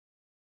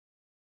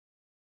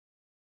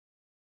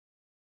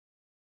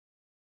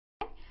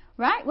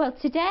Right, well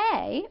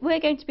today we're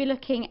going to be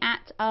looking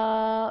at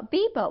our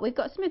BETT. We've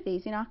got some of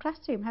these in our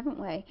classroom, haven't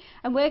we?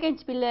 And we're going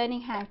to be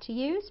learning how to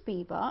use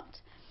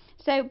BETT.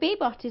 So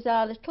BETT is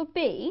our little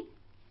bee,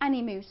 and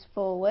he moves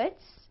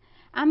forwards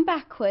and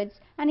backwards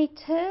and he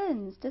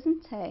turns,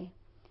 doesn't he?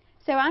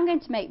 So I'm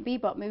going to make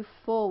BETT move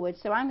forward,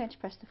 so I'm going to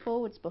press the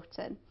forwards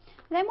button.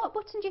 And then what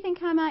button do you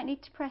think I might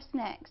need to press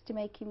next to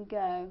make him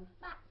go?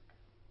 Back.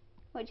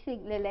 What do you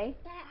think, Lily?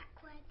 Backwards.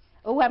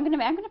 Oh, I'm going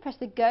to press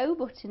the go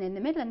button in the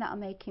middle and that'll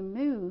make him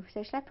move.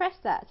 So shall I press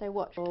that? So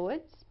watch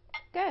forwards,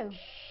 go.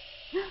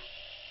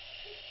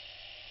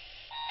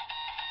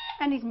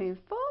 And he's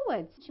moved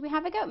forwards. Should we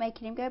have a go at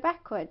making him go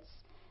backwards?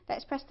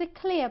 Let's press the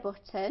clear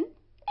button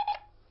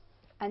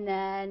and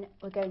then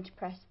we're going to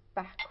press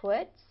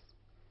backwards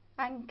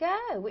and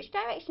go. Which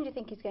direction do you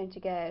think he's going to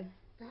go?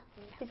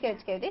 He's going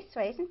to go this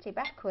way, isn't he?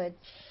 Backwards.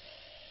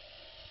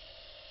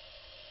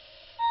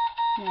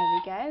 There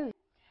we go.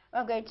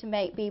 I'm going to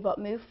make BETT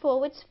move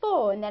forwards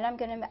 4 and then I'm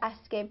going to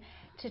ask him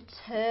to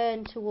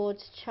turn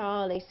towards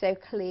Charlie. So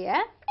clear,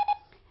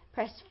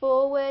 press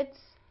forwards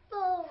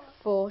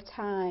 4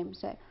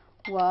 times. So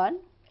 1,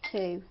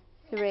 2,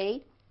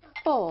 3,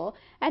 4.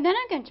 And then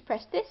I'm going to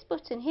press this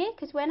button here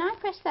because when I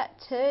press that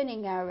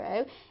turning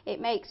arrow it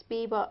makes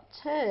BETT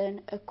turn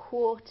a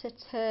quarter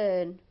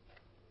turn.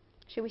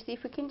 Shall we see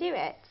if we can do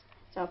it?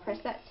 So I'll press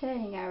that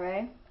turning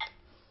arrow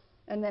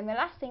and then the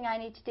last thing I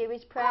need to do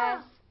is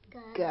press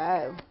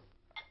go.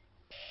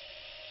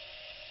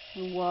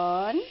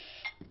 1,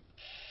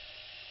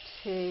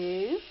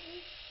 2,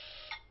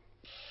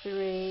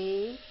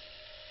 3,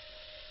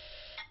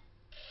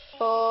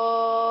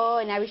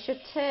 4. Now we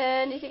should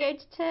turn. Is he going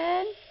to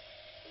turn?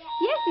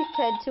 Yes, he's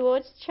turned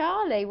towards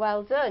Charlie.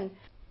 Well done.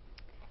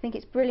 I think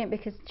it's brilliant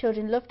because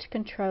children love to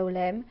control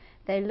him.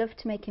 They love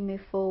to make him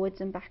move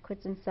forwards and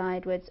backwards and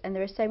sideways, and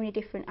there are so many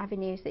different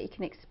avenues that you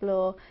can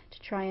explore to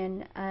try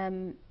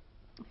and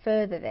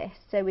further this.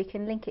 So we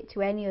can link it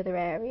to any other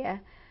area.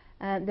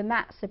 The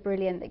maths are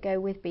brilliant that go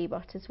with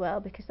BETT as well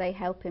because they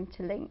help him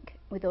to link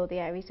with all the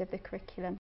areas of the curriculum.